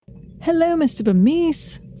Hello, Mr.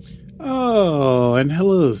 Bermise. Oh, and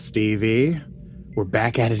hello, Stevie. We're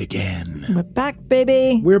back at it again. We're back,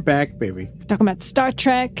 baby. We're back, baby. Talking about Star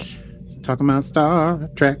Trek. Talking about Star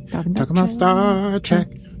Trek. Talking about Star Trek.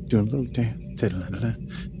 Doing a little dance.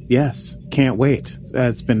 Yes, can't wait.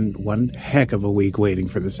 It's been one heck of a week waiting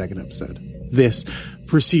for the second episode. This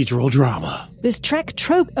procedural drama. This Trek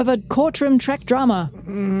trope of a courtroom Trek drama.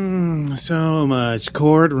 So much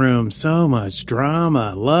courtroom, so much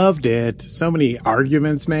drama. Loved it. So many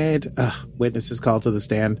arguments made. Witnesses called to the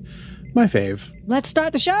stand. My fave. Let's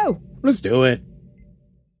start the show. Let's do it.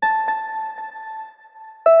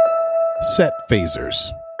 Set Phasers,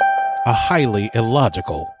 a highly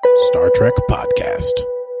illogical Star Trek podcast.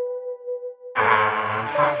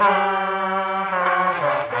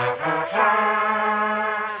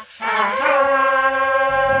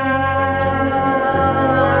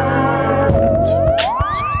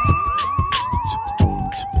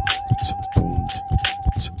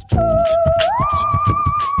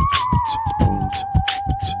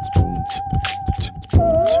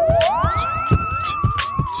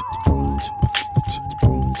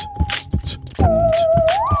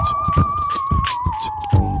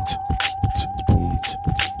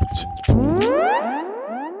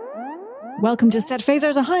 Welcome to Set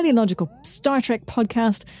Phasers, a highly logical Star Trek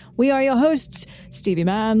podcast. We are your hosts, Stevie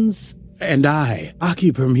Manns. And I,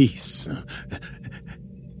 Aki Bermise.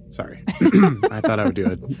 Sorry. I thought I would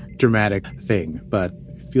do a dramatic thing, but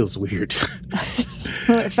it feels weird.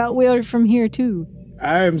 Well, it felt weird from here, too.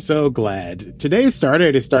 I'm so glad. Today's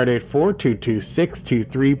Stardate is Stardate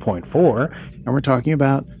 422623.4, and we're talking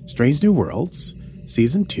about Strange New Worlds,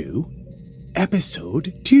 Season 2,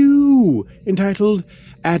 Episode 2, entitled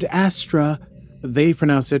AdAstra. They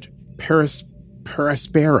pronounce it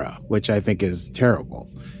Aspera, which I think is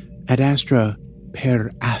terrible. AdAstra per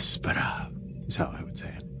Aspera is how I would say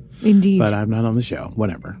it. Indeed. But I'm not on the show.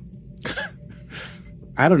 Whatever.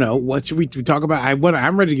 I don't know. What should we talk about?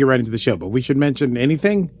 I'm ready to get right into the show, but we should mention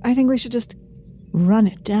anything? I think we should just run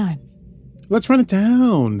it down. Let's run it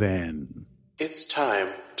down, then. It's time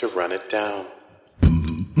to run it down.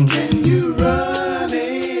 Can you run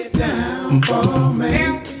it down for me?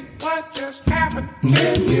 What just happened?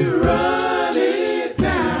 Can you run it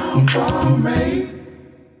down for me?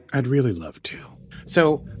 I'd really love to.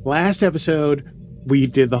 So, last episode, we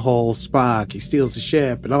did the whole Spock, he steals the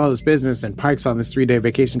ship and all this business, and Pike's on this 3-day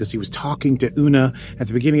vacation because he was talking to Una at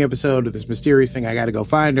the beginning episode with this mysterious thing, I gotta go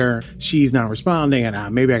find her. She's not responding,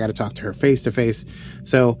 and maybe I gotta talk to her face to face.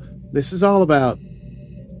 So, this is all about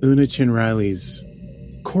Una Chin Riley's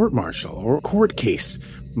court-martial or court case.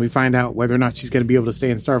 We find out whether or not she's going to be able to stay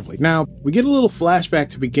in Starfleet. Now, we get a little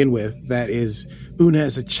flashback to begin with that is Una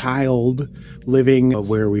as a child living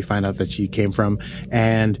where we find out that she came from,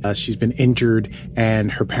 and she's been injured,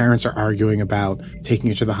 and her parents are arguing about taking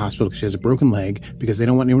her to the hospital because she has a broken leg because they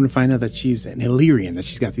don't want anyone to find out that she's an Illyrian, that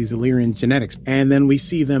she's got these Illyrian genetics. And then we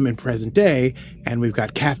see them in present day, and we've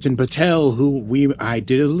got Captain Patel, who I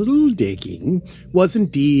did a little digging, was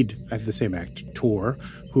indeed the same actor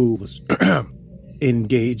who was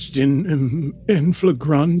engaged in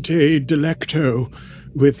flagrante delicto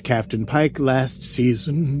with Captain Pike last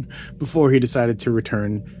season before he decided to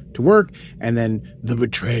return to work, and then the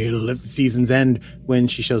betrayal at the season's end when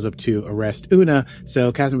she shows up to arrest Una.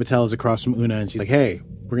 So Captain Patel is across from Una, and she's like, hey,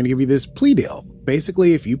 we're going to give you this plea deal.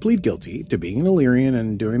 Basically, if you plead guilty to being an Illyrian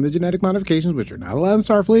and doing the genetic modifications, which are not allowed in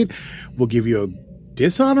Starfleet, we'll give you a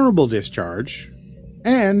dishonorable discharge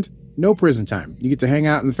and no prison time. You get to hang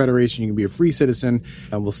out in the Federation. You can be a free citizen.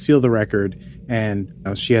 We'll seal the record. And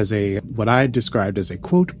she has what I described as a,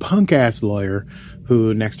 quote, punk-ass lawyer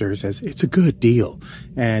who next to her says, it's a good deal.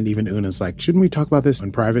 And even Una's like, shouldn't we talk about this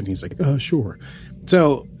in private? And he's like, sure.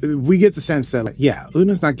 So we get the sense that,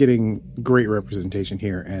 Una's not getting great representation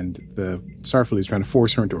here, and the Starfleet is trying to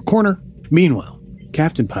force her into a corner. Meanwhile,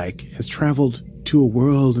 Captain Pike has traveled to a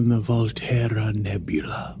world in the Volterra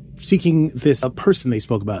Nebula, seeking this person they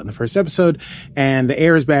spoke about in the first episode, and the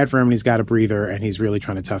air is bad for him, and he's got a breather, and he's really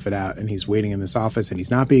trying to tough it out, and he's waiting in this office, and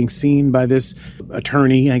he's not being seen by this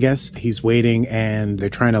attorney, I guess. He's waiting, and they're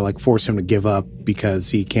trying to force him to give up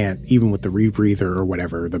because he can't, even with the rebreather or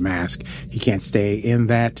whatever, the mask, he can't stay in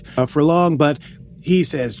that for long, but he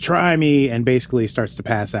says, try me, and basically starts to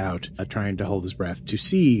pass out, trying to hold his breath to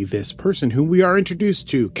see this person who we are introduced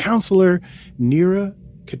to, Counselor Nira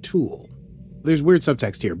Katul. There's weird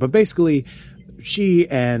subtext here, but basically she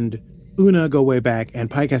and Una go way back, and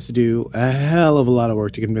Pike has to do a hell of a lot of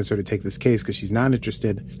work to convince her to take this case because she's not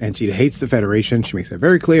interested and she hates the Federation. She makes that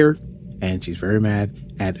very clear. and she's very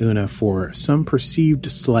mad at Una for some perceived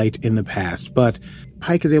slight in the past. But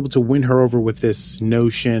Pike is able to win her over with this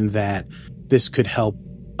notion that this could help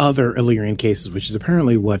other Illyrian cases, which is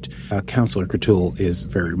apparently what Counselor Cthulhu is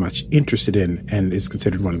very much interested in and is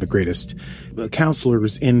considered one of the greatest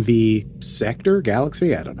counselors in the sector,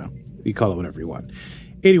 galaxy, I don't know. You call it whatever you want.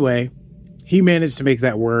 Anyway, he managed to make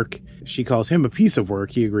that work. She calls him a piece of work.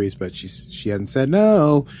 He agrees, but she hasn't said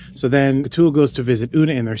no. So then Cthulhu goes to visit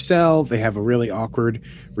Una in their cell. They have a really awkward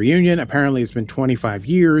reunion. Apparently, it's been 25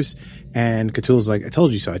 years. And Cthulhu's like, I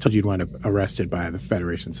told you so. I told you you'd wind up arrested by the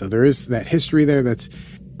Federation. So there is that history there that's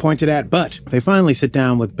pointed at. But they finally sit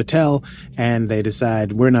down with Batel, and they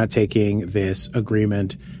decide, we're not taking this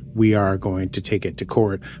agreement. We are going to take it to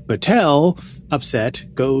court. Batel, upset,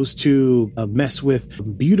 goes to mess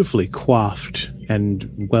with beautifully coiffed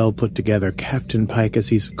and well put together Captain Pike as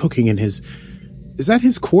he's cooking in his... Is that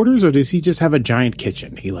his quarters, or does he just have a giant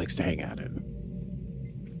kitchen he likes to hang out in?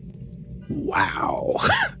 Wow.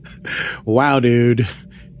 Wow, dude.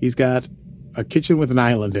 He's got a kitchen with an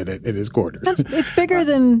island in it in his quarters. It's bigger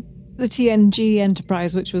than the TNG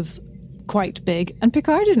Enterprise, which was quite big, and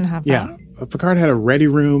Picard didn't have that. Yeah. Picard had a ready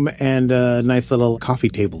room and a nice little coffee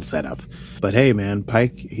table set up. But hey, man,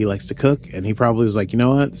 Pike, he likes to cook, and he probably was like, you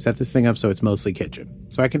know what? Set this thing up so it's mostly kitchen,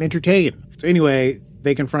 so I can entertain. So anyway,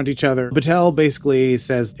 they confront each other. Batel basically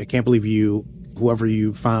says, I can't believe whoever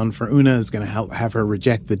you found for Una is going to have her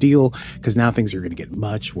reject the deal, because now things are going to get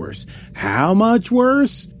much worse. How much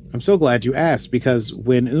worse? I'm so glad you asked, because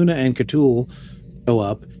when Una and Cthulhu go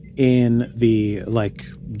up in the,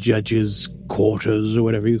 judge's quarters or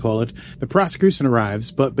whatever you call it, the prosecution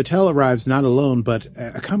arrives, but Batel arrives not alone, but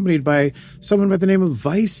accompanied by someone by the name of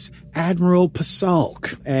Vice Admiral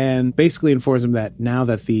Pasalk, and basically informs him that now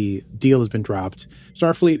that the deal has been dropped,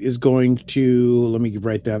 Starfleet is going to, let me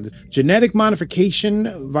write down this, genetic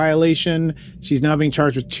modification violation. She's now being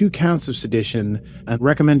charged with 2 counts of sedition. A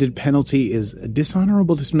recommended penalty is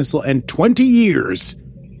dishonorable dismissal and 20 years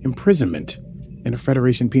imprisonment in a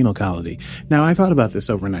Federation penal colony. Now, I thought about this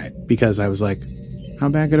overnight because I was like, how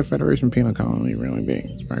bad could a Federation penal colony really be?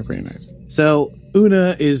 It's probably pretty nice. So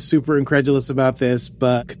Una is super incredulous about this,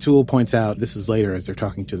 but Cthulhu points out, this is later as they're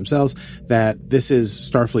talking to themselves, that this is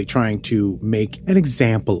Starfleet trying to make an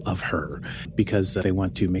example of her because they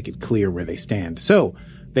want to make it clear where they stand. So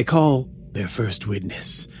they call their first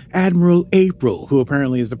witness, Admiral April, who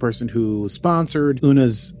apparently is the person who sponsored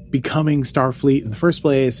Una's becoming Starfleet in the first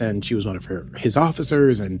place, and she was one of his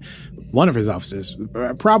officers, and one of his officers,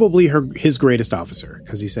 probably his greatest officer,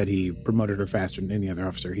 because he said he promoted her faster than any other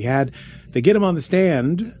officer he had. They get him on the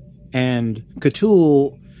stand, and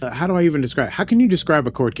Cthulhu, how can you describe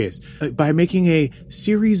a court case? By making a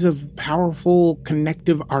series of powerful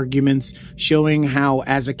connective arguments showing how,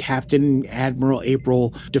 as a captain, Admiral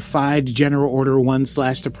April defied General Order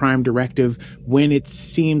 1/the Prime Directive when it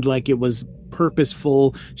seemed like it was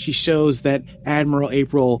purposeful. She shows that Admiral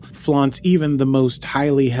April flaunts even the most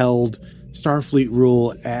highly held Starfleet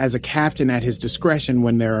rule as a captain at his discretion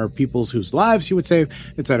when there are people whose lives he would save,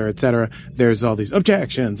 etc., etc. There's all these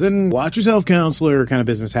objections and watch yourself, counselor kind of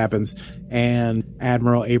business happens. And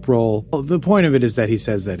Admiral April, the point of it is that he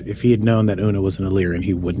says that if he had known that Una was an Illyrian,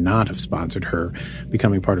 he would not have sponsored her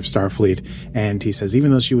becoming part of Starfleet. And he says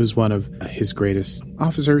even though she was one of his greatest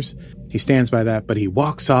officers, he stands by that, but he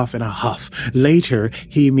walks off in a huff. Later,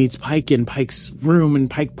 he meets Pike in Pike's room, and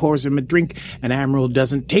Pike pours him a drink, and Admiral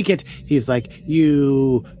doesn't take it. He's like,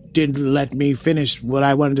 you didn't let me finish what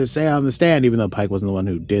I wanted to say on the stand, even though Pike wasn't the one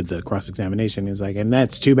who did the cross-examination. He's like, and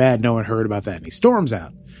that's too bad no one heard about that. And he storms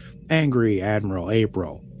out. Angry Admiral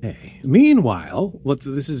April. Hey. Meanwhile, I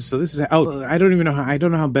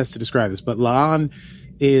don't know how best to describe this, but La'an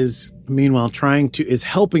is meanwhile is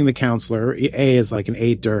helping the counselor. A is like an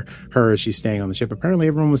aide to her as she's staying on the ship. Apparently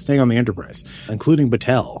everyone was staying on the Enterprise, including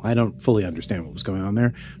Batel. I don't fully understand what was going on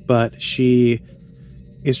there, but she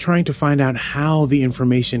is trying to find out how the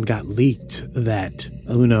information got leaked that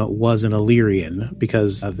Una was an Illyrian,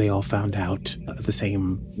 because they all found out at the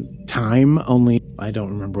same time, only I don't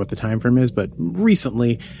remember what the time frame is, but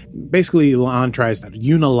recently, basically La'an tries to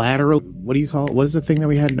unilateral, what do you call it? What is the thing that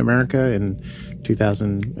we had in America in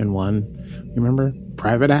 2001? You remember?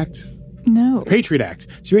 Private Act? No. Patriot Act.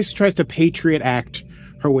 She basically tries to Patriot Act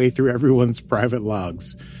her way through everyone's private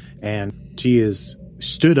logs, and she is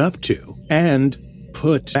stood up to and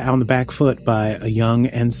put on the back foot by a young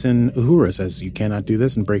ensign. Uhura says, you cannot do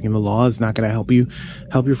this, and breaking the law is not going to help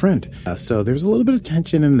your friend. So there's a little bit of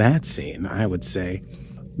tension in that scene, I would say.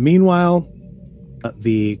 Meanwhile,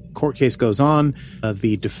 the court case goes on.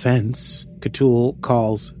 The defense, Cthulhu,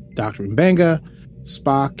 calls Dr. Mbenga,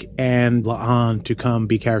 Spock and La'an to come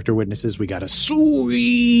be character witnesses. We got a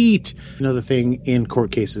sweet, the thing in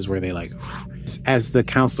court cases where they like, as the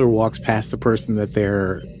counselor walks past the person that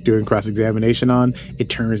they're doing cross-examination on, it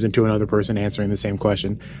turns into another person answering the same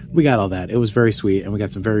question. We got all that. It was very sweet, and we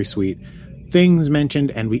got some very sweet things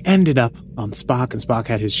mentioned, and we ended up on Spock, and Spock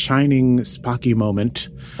had his shining Spocky moment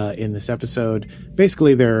in this episode.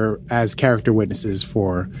 Basically, they're as character witnesses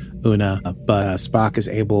for Una, but Spock is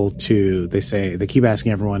able to, they keep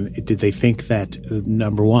asking everyone, did they think that,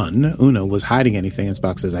 number one, Una was hiding anything? And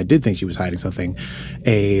Spock says, I did think she was hiding something.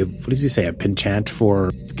 What does he say? A penchant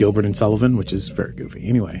for Gilbert and Sullivan, which is very goofy.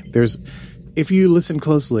 Anyway, if you listen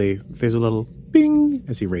closely, there's a little bing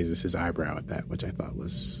as he raises his eyebrow at that, which I thought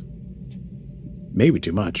was maybe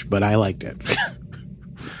too much, but I liked it.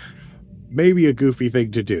 Maybe a goofy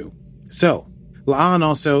thing to do. So, La'an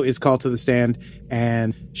also is called to the stand,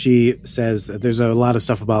 and she says that there's a lot of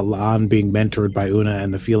stuff about La'an being mentored by Una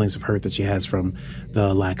and the feelings of hurt that she has from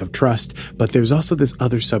the lack of trust. But there's also this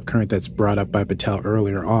other subcurrent that's brought up by Patel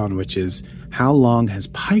earlier on, which is how long has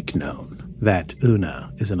Pike known that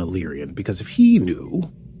Una is an Illyrian? Because if he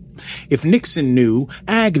knew, if Nixon knew,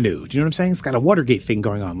 Ag knew. Do you know what I'm saying? It's got a Watergate thing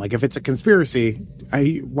going on. Like, if it's a conspiracy,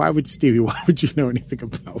 why would you know anything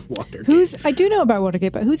about Watergate? I do know about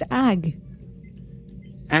Watergate, but who's Ag?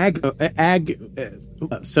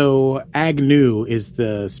 So Agnew is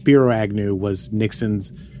Spiro Agnew was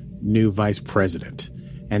Nixon's new vice president.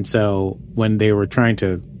 And so when they were trying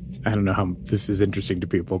to, I don't know how this is interesting to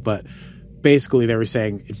people, but basically they were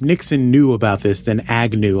saying if Nixon knew about this, then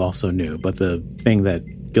Agnew also knew. But the thing that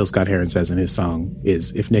Gil Scott-Heron says in his song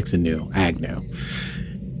is if Nixon knew, Agnew.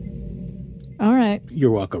 All right.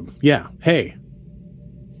 You're welcome. Yeah. Hey.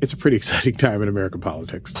 It's a pretty exciting time in American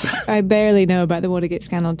politics. I barely know about the Watergate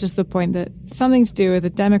scandal, just the point that something to do with the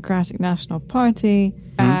Democratic National Party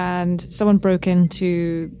and someone broke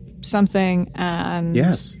into something and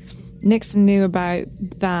yes. Nixon knew about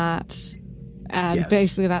that and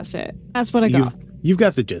basically that's it. That's what I got. You've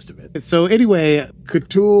got the gist of it. So anyway,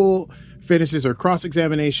 Cthulhu finishes her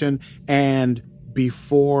cross-examination, and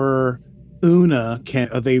before Una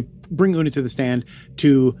they bring Una to the stand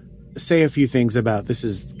to say a few things about this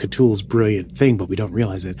is Cthulhu's brilliant thing, but we don't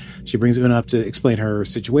realize it. She brings Una up to explain her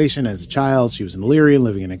situation as a child. She was an Illyrian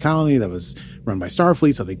living in a colony that was run by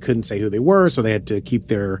Starfleet, so they couldn't say who they were, so they had to keep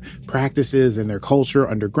their practices and their culture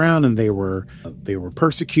underground, and they were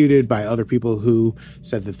persecuted by other people who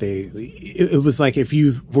said that it was like if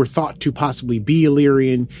you were thought to possibly be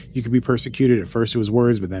Illyrian, you could be persecuted. At first it was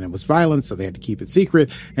words, but then it was violence, so they had to keep it secret.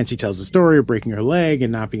 And she tells the story of breaking her leg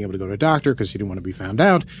and not being able to go to a doctor because she didn't want to be found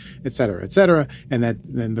out, etc., etc. And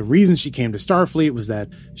then the reason she came to Starfleet was that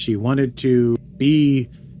she wanted to be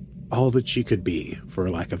all that she could be, for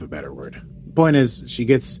lack of a better word. Point is, she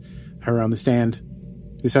gets her on the stand.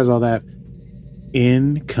 She says all that.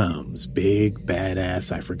 In comes big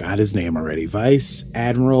badass, I forgot his name already, Vice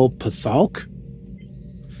Admiral Pasalk.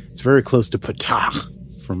 It's very close to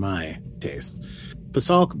Patah for my taste.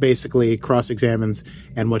 Pasalk basically cross-examines,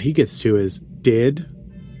 and what he gets to is, did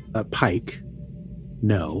Pike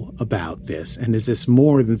know about this? And is this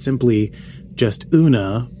more than simply just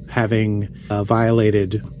Una having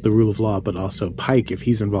violated the rule of law, but also Pike, if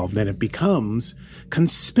he's involved, then it becomes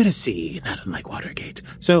conspiracy, not unlike Watergate.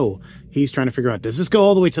 So he's trying to figure out, does this go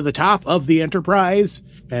all the way to the top of the Enterprise?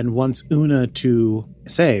 And wants Una to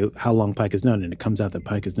say how long Pike has known, and it comes out that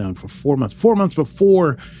Pike has known for 4 months. 4 months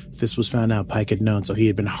before this was found out, Pike had known, so he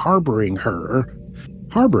had been harboring her.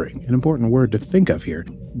 Harboring, an important word to think of here,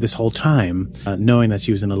 this whole time, knowing that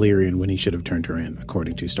she was an Illyrian when he should have turned her in,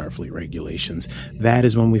 according to Starfleet regulations. That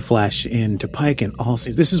is when we flash into Pike, and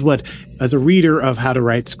also, this is what, as a reader of how to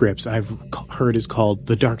write scripts, I've heard is called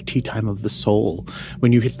the dark tea time of the soul.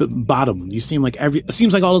 When you hit the bottom, it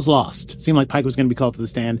seems like all is lost. It seemed like Pike was going to be called to the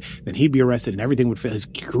stand, then he'd be arrested, and everything would fail. His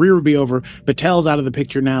career would be over. Patel's out of the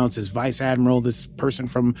picture now. It's his Vice Admiral, this person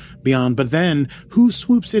from beyond. But then, who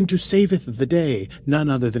swoops in to saveth the day? None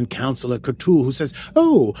other than Counselor Cthulhu, who says,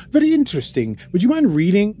 oh, very interesting. Would you mind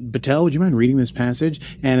reading, Patel, would you mind reading this passage?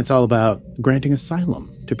 And it's all about granting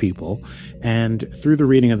asylum to people. And through the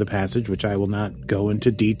reading of the passage, which I will not go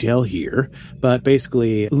into detail here, but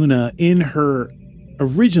basically Una, in her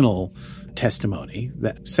original testimony,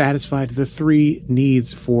 that satisfied the 3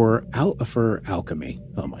 needs for alchemy.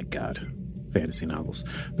 Oh my God. Fantasy novels.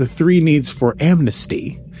 The 3 needs for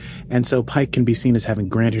amnesty. And so Pike can be seen as having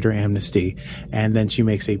granted her amnesty. And then she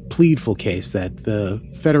makes a pleadful case that the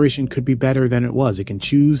Federation could be better than it was. It can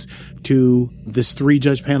choose to, this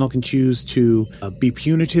 3-judge panel can choose to be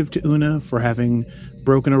punitive to Una for having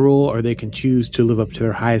broken a rule, or they can choose to live up to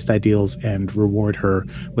their highest ideals and reward her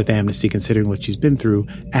with amnesty, considering what she's been through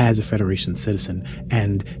as a Federation citizen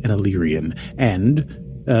and an Illyrian. And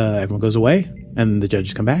everyone goes away, and the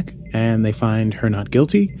judges come back, and they find her not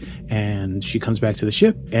guilty, and she comes back to the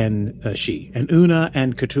ship, and she and Una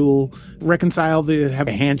and Cthulhu reconcile, have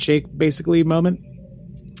a handshake, basically, moment.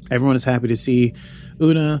 Everyone is happy to see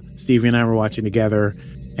Una. Stevie and I were watching together,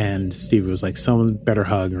 and Stevie was like, someone better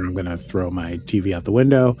hug or I'm going to throw my TV out the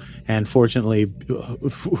window. And fortunately,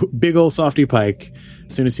 big old Softy Pike,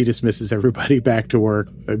 as soon as he dismisses everybody back to work,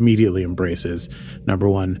 immediately embraces number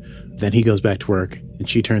one. Then he goes back to work, and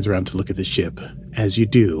she turns around to look at the ship, as you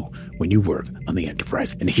do when you work on the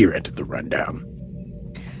Enterprise. And here ended the rundown.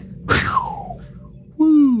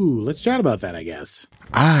 Woo! Let's chat about that, I guess.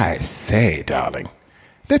 I say, darling,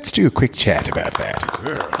 let's do a quick chat about that.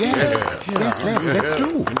 Yes, let's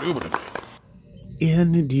go.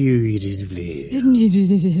 Indubitably.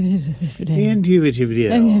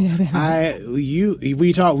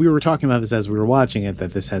 We were talking about this as we were watching it,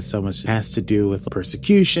 that this has so much, has to do with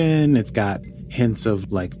persecution. It's got hints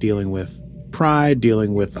of like dealing with pride,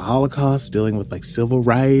 dealing with the Holocaust, dealing with like civil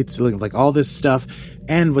rights, dealing with like all this stuff.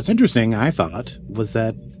 And what's interesting, I thought, was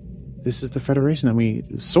that this is the Federation that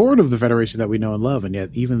the Federation that we know and love, and yet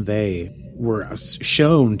even they were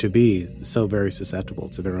shown to be so very susceptible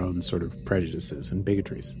to their own sort of prejudices and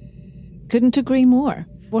bigotries. Couldn't agree more.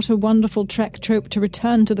 What a wonderful Trek trope to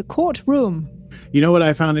return to the courtroom. You know what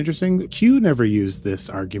I found interesting? Q never used this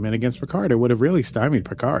argument against Picard. It would have really stymied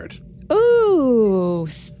Picard. Ooh,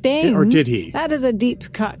 Sting. Or did he? That is a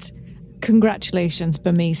deep cut. Congratulations,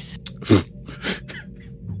 Bermise.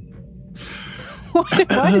 Why did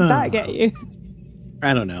that get you?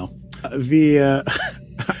 I don't know.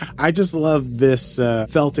 I just love this,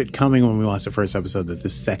 felt it coming when we watched the first episode, that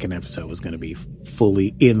this second episode was going to be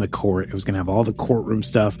fully in the court. It was going to have all the courtroom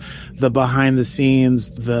stuff, the behind the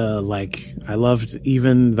scenes, I loved,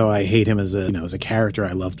 even though I hate him as a character,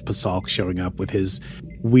 I loved Pasalk showing up with his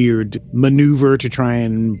weird maneuver to try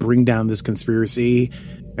and bring down this conspiracy.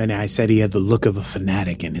 And I said he had the look of a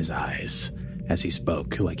fanatic in his eyes as he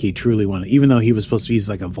spoke. Like he truly wanted, even though he was supposed to be, he's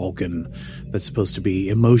like a Vulcan that's supposed to be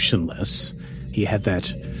emotionless, he had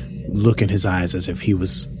that look in his eyes as if he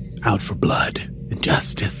was out for blood and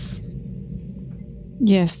justice.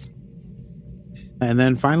 Yes. And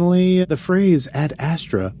then finally, the phrase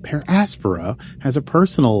AdAstra per Aspera has a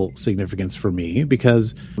personal significance for me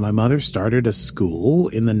because my mother started a school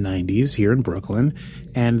in the 90s here in Brooklyn,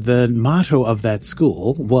 and the motto of that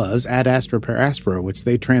school was AdAstra per Aspera, which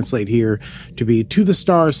they translate here to be to the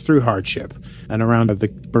stars through hardship. And around the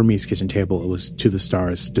Burmese kitchen table, it was to the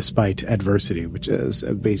stars despite adversity, which is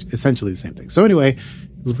essentially the same thing. So anyway,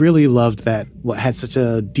 really loved that. What had such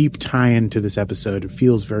a deep tie-in to this episode. It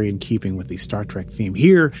feels very in keeping with the Star Trek theme.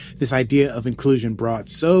 Here, this idea of inclusion brought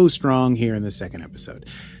so strong here in the second episode.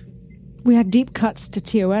 We had deep cuts to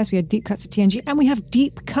TOS, we had deep cuts to TNG, and we have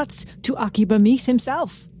deep cuts to Aki Bermise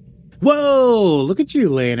himself. Whoa! Look at you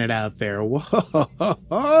laying it out there. Whoa!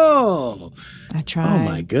 I tried. Oh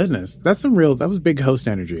my goodness. That was big host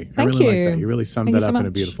energy. Thank I really you. like that. You really summed that up in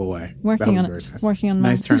a beautiful way. Working on it. Nice. Working on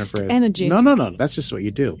nice my turn of host phrase. energy. No. That's just what you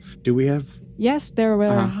do. Do we have... Yes, there were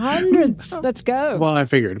hundreds. Let's go. Well, I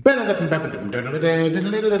figured.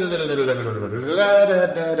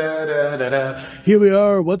 Here we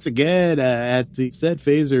are once again at the Set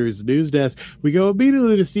Phasers news desk. We go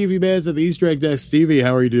immediately to Stevie Mans at the Easter egg desk. Stevie,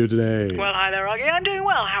 how are you doing today? Well, hi there, Augie. I'm doing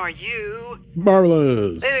well. How are you?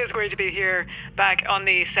 Marvelous. It is great to be here back on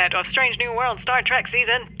the set of Strange New World Star Trek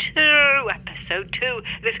Season 2, Episode 2.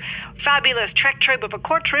 This fabulous Trek trope of a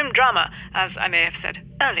courtroom drama, as I may have said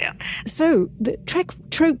earlier. So, the Trek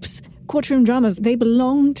tropes, courtroom dramas, they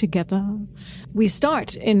belong together. We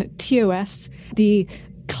start in TOS, the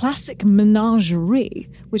classic menagerie,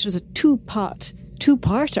 which was a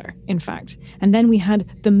two-parter, in fact. And then we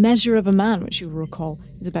had The Measure of a Man, which you will recall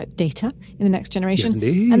is about Data in The Next Generation. Yes,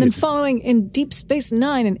 indeed. And then following in Deep Space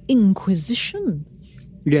Nine, an Inquisition.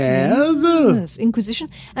 Yes. Inquisition.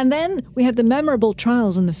 And then we had the memorable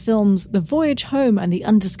trials in the films The Voyage Home and The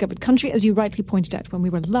Undiscovered Country, as you rightly pointed out, when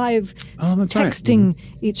we were live texting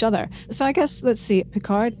each other. So I guess, let's see,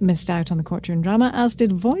 Picard missed out on the courtroom drama, as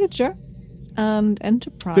did Voyager and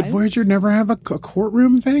Enterprise. Did Voyager never have a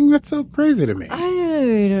courtroom thing? That's so crazy to me.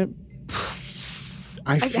 I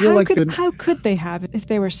feel how could they have if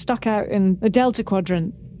they were stuck out in the Delta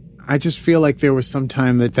Quadrant? I just feel like there was some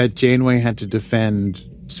time that Janeway had to defend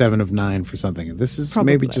 7 of 9 for something. This is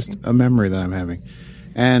Probably. maybe just a memory that I'm having.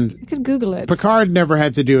 And You could Google it. Picard never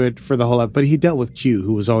had to do it for the whole episode, but he dealt with Q,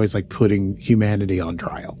 who was always like putting humanity on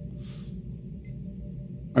trial.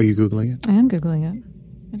 Are you Googling it? I am Googling it.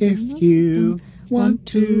 If you want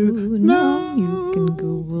to know, you can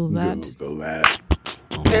Google that. Google that.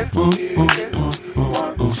 If you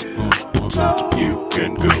want to know, you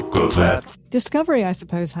can Google that. Discovery, I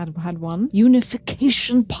suppose, had one.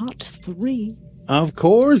 Unification Part 3. Of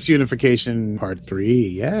course, Unification Part 3,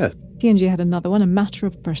 yes. TNG had another one, A Matter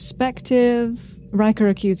of Perspective. Riker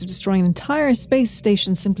accused of destroying an entire space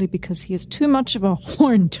station simply because he is too much of a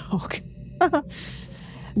horn dog.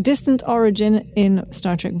 Distant Origin in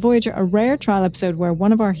Star Trek Voyager, a rare trial episode where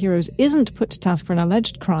one of our heroes isn't put to task for an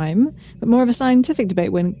alleged crime, but more of a scientific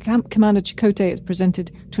debate when Commander Chakotay is presented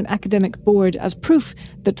to an academic board as proof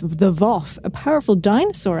that the Voth, a powerful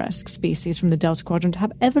dinosaur-esque species from the Delta Quadrant,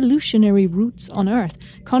 have evolutionary roots on Earth,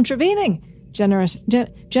 contravening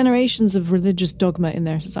generations of religious dogma in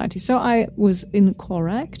their society. So I was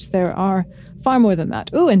incorrect. There are far more than that.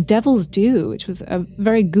 Oh, and Devil's Due, which was a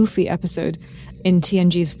very goofy episode in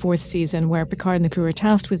TNG's 4th season, where Picard and the crew are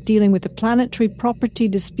tasked with dealing with the planetary property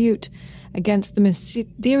dispute against the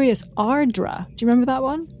mysterious Ardra. Do you remember that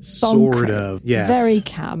one? Sort of, yes. Very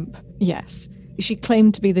camp, yes. She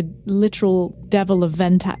claimed to be the literal devil of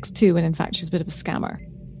Ventax 2, and in fact she was a bit of a scammer.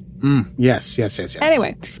 Yes.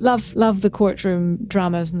 Anyway, love the courtroom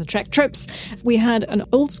dramas and the Trek tropes. We had an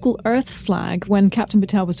old school Earth flag when Captain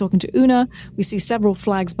Patel was talking to Una. We see several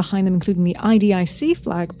flags behind them, including the IDIC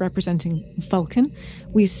flag representing Vulcan.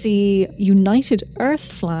 We see United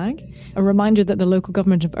Earth flag, a reminder that the local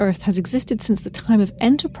government of Earth has existed since the time of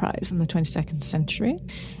Enterprise in the 22nd century.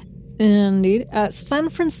 Indeed. San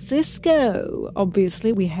Francisco,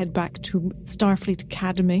 obviously, we head back to Starfleet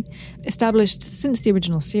Academy, established since the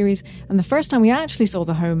original series, and the first time we actually saw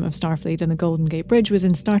the home of Starfleet and the Golden Gate Bridge was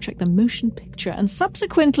in Star Trek The Motion Picture, and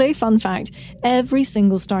subsequently, fun fact, every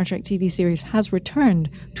single Star Trek TV series has returned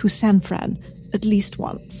to San Fran at least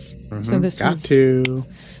once. So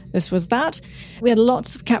this was that. We had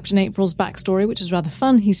lots of Captain April's backstory, which was rather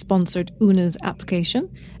fun. He sponsored Una's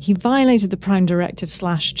application. He violated the Prime Directive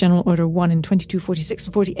 / General Order 1 in 22, 46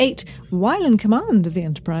 and 48 while in command of the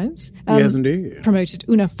Enterprise. Yes, indeed. Promoted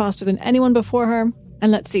Una faster than anyone before her.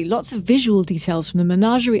 And let's see, lots of visual details from the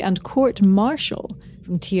Menagerie and Court Martial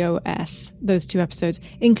from TOS, those 2 episodes,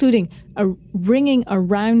 including a ringing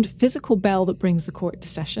around physical bell that brings the court to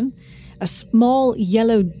session, a small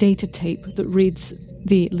yellow data tape that reads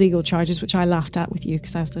the legal charges, which I laughed at with you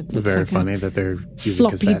because I was like, very funny that they're using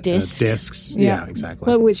floppy cassette discs. Yeah, exactly.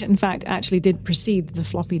 Well, which in fact actually did precede the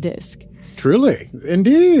floppy disk. Truly,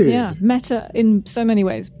 indeed. Yeah, meta in so many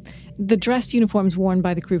ways. The dress uniforms worn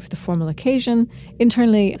by the crew for the formal occasion.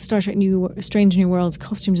 Internally, Star Trek Strange New Worlds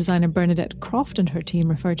costume designer Bernadette Croft and her team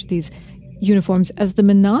refer to these uniforms as the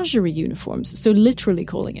Menagerie uniforms, so literally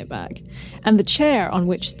calling it back. And the chair on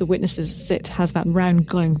which the witnesses sit has that round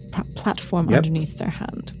glowing platform underneath their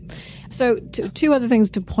hand. So 2 other things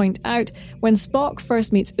to point out. When Spock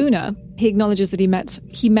first meets Una, he acknowledges that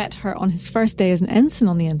he met her on his first day as an ensign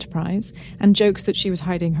on the Enterprise and jokes that she was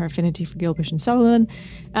hiding her affinity for Gilbert and Sullivan.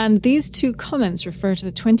 And these 2 comments refer to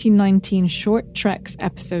the 2019 Short Treks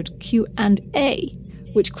episode Q&A,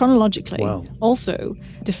 which chronologically also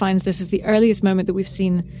defines this as the earliest moment that we've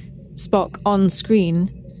seen Spock on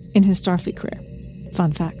screen in his Starfleet career.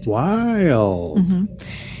 Fun fact. Wild.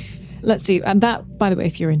 Let's see. And that, by the way,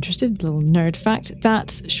 if you're interested, little nerd fact,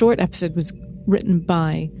 that short episode was written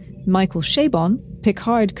by Michael Chabon,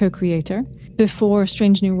 Picard co-creator, before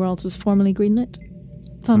Strange New Worlds was formally greenlit.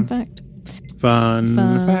 Fun fact.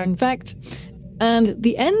 Fun fact. And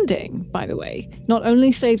the ending, by the way, not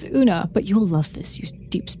only saves Una, but you'll love this, you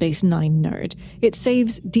Deep Space Nine nerd. It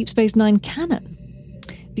saves Deep Space Nine canon.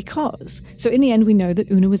 Because, so in the end, we know that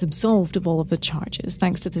Una was absolved of all of the charges,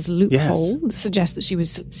 thanks to this loophole that suggests that she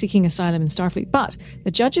was seeking asylum in Starfleet. But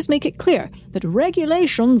the judges make it clear that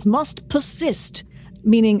regulations must persist,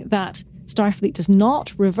 meaning that Starfleet does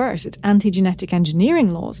not reverse its anti-genetic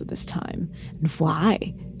engineering laws at this time. And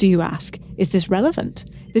why, do you ask? Is this relevant?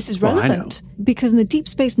 This is relevant because in the Deep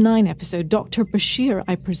Space Nine episode, Dr. Bashir,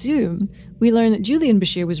 I presume, we learn that Julian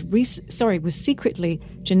Bashir was secretly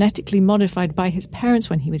genetically modified by his parents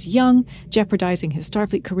when he was young, jeopardizing his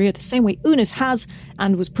Starfleet career the same way Una's has,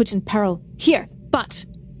 and was put in peril here. But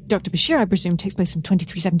Dr. Bashir, I presume, takes place in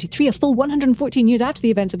 2373, a full 114 years after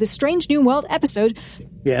the events of this Strange New World episode.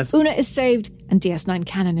 Yes. Una is saved, and DS9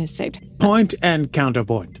 canon is saved. Point and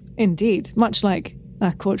counterpoint. Indeed, much like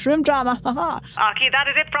a courtroom drama. Haha. Aki, that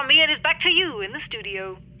is it from me. It is back to you in the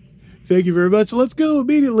studio. Thank you very much. Let's go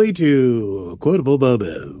immediately to quotable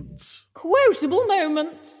moments. Quotable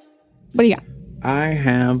moments. What do you got? I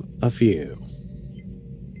have a few.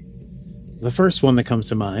 The first one that comes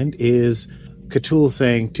to mind is Cthulhu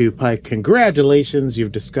saying to Pike, "Congratulations,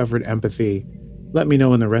 you've discovered empathy. Let me know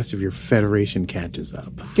when the rest of your Federation catches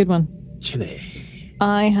up." Good one. Chile.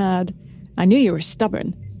 I knew you were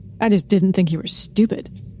stubborn. I just didn't think you were stupid.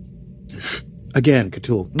 Again,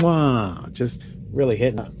 Cthulhu. Mwah, just really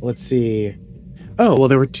hitting it. Let's see. Oh, well,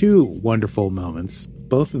 there were two wonderful moments.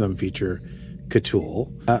 Both of them feature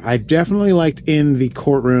Cthulhu. I definitely liked in the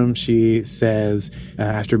courtroom, she says,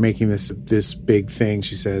 after making this big thing,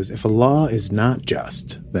 she says, "If a law is not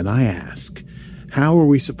just, then I ask, how are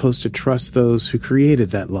we supposed to trust those who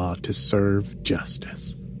created that law to serve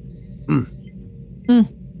justice?" Did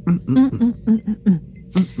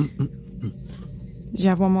you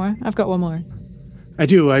have one more? I've got one more. I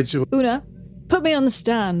do. Una, put me on the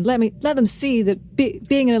stand. Let them see that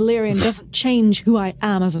being an Illyrian doesn't change who I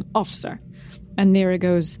am as an officer. And Nira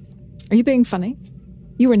goes, "Are you being funny?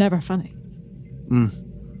 You were never funny."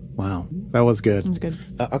 Wow, that was good. That was good.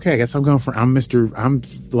 Okay, I guess I'm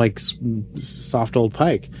like soft old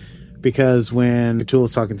Pike. Because when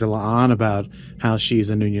Cthulhu's talking to La'an about how she's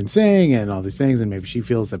a Nunyan Singh and all these things, and maybe she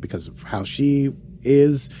feels that because of how she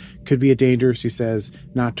is, could be a danger, she says,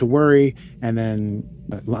 not to worry. And then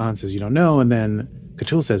La'an says, "You don't know." And then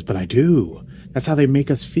Cthulhu says, "But I do." That's how they make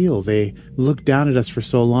us feel. They look down at us for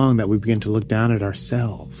so long that we begin to look down at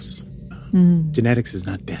ourselves. Genetics is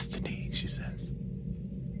not destiny, she says.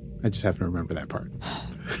 I just happen to remember that part.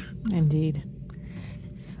 Indeed.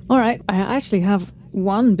 All right, I actually have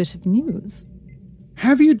one bit of news.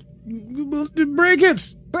 Have you... break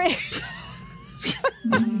it! Break!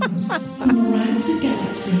 Around the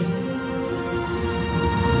galaxy.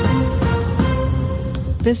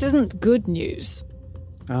 This isn't good news.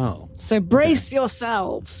 Oh. So brace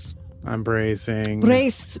yourselves. I'm bracing.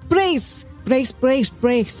 Brace.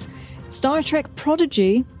 Star Trek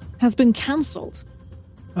Prodigy has been cancelled.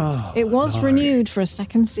 Oh, it was no. renewed for a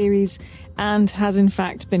second series and has in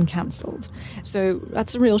fact been cancelled. So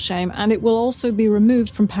that's a real shame. And it will also be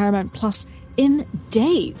removed from Paramount Plus in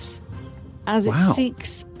days as it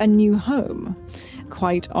seeks a new home.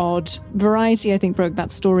 Quite odd. Variety, I think, broke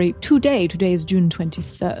that story today. Today is June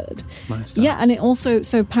 23rd. Yeah, and it also,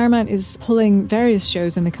 so Paramount is pulling various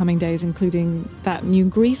shows in the coming days, including that new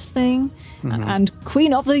Grease thing and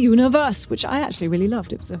Queen of the Universe, which I actually really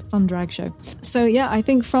loved. It was a fun drag show. So yeah, I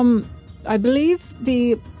think I believe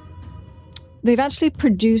they've actually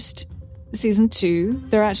produced season 2.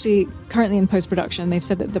 They're actually currently in post-production. They've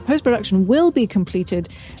said that the post-production will be completed,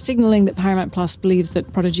 signaling that Paramount Plus believes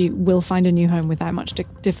that Prodigy will find a new home without much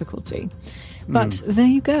difficulty. But there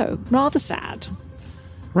you go. Rather sad.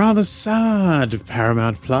 Rather sad,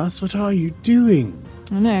 Paramount Plus. What are you doing?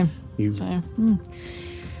 I know. You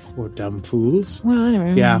poor dumb fools. Well,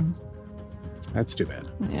 anyway. Yeah. That's too bad.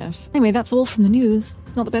 Yes. Anyway, that's all from the news.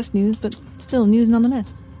 Not the best news, but still news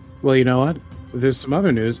nonetheless. Well, you know what? There's some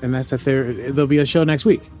other news, and that's that there'll be a show next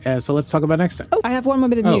week. So let's talk about next time. Oh, I have one more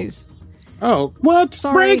bit of news. Oh, what?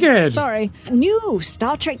 Sorry. Break it! Sorry. New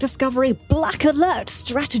Star Trek Discovery Black Alert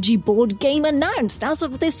strategy board game announced as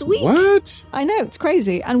of this week. What? I know, it's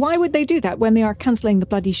crazy. And why would they do that when they are cancelling the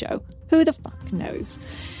bloody show? Who the fuck knows?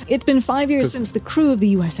 It's been 5 years since the crew of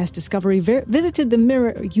the USS Discovery visited the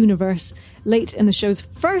Mirror Universe late in the show's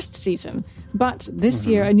first season. But this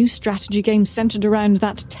year, a new strategy game centered around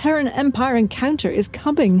that Terran Empire encounter is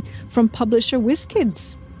coming from publisher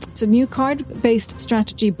WizKids. It's a new card-based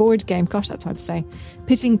strategy board game, gosh, that's hard to say,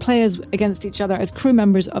 pitting players against each other as crew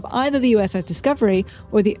members of either the USS Discovery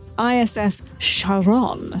or the ISS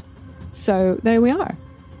Charon. So there we are.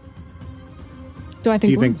 What do I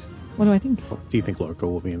think? Do you think Lorca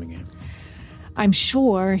will be in the game? I'm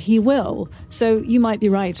sure he will. So you might be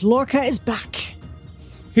right. Lorca is back.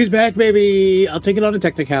 He's back, baby. I'll take it on a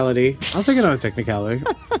technicality.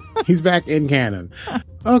 He's back in canon.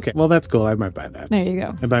 Okay, well, that's cool. I might buy that. There you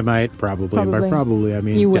go. And by might, probably. And by probably, I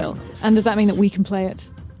mean you will. definitely. And does that mean that we can play it?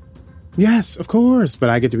 Yes, of course. But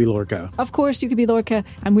I get to be Lorca. Of course, you could be Lorca.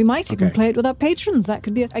 And we might even play it with our patrons. That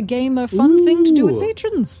could be a game, a fun thing to do with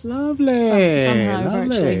patrons. Lovely. Somehow, lovely.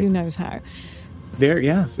 virtually. Who knows how. There,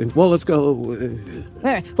 yes. Well, let's go.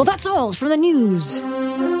 There. Well, that's all from the news.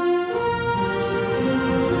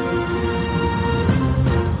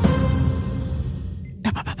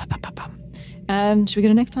 And should we go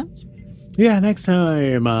to next time? Yeah, next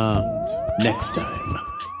time. Next time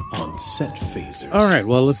on Set Phasers. All right,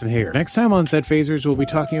 well, listen here. Next time on Set Phasers, we'll be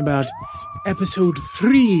talking about episode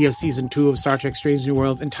 3 of season 2 of Star Trek Strange New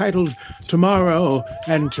Worlds, entitled Tomorrow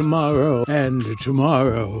and Tomorrow and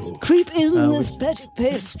Tomorrow. Creep in this petty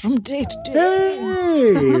pace from day to day.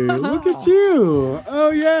 Hey, look at you.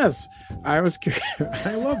 Oh, yes. I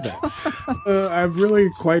love that. I'm really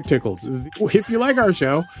quite tickled. If you like our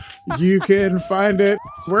show, you can find it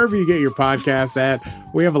wherever you get your podcasts at.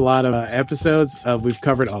 We have a lot of episodes. We've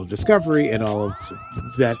covered all of Discovery and all of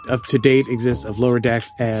that up to date exists of Lower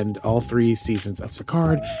Decks and all 3 seasons of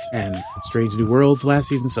Picard and Strange New Worlds last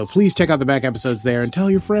season. So please check out the back episodes there and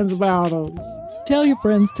tell your friends about them. Tell your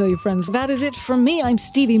friends, tell your friends. That is it from me. I'm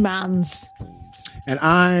Stevie Mans. And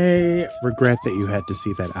I regret that you had to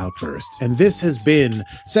see that outburst. And this has been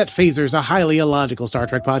Set Phasers, a highly illogical Star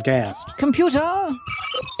Trek podcast. Computer.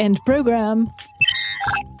 End program.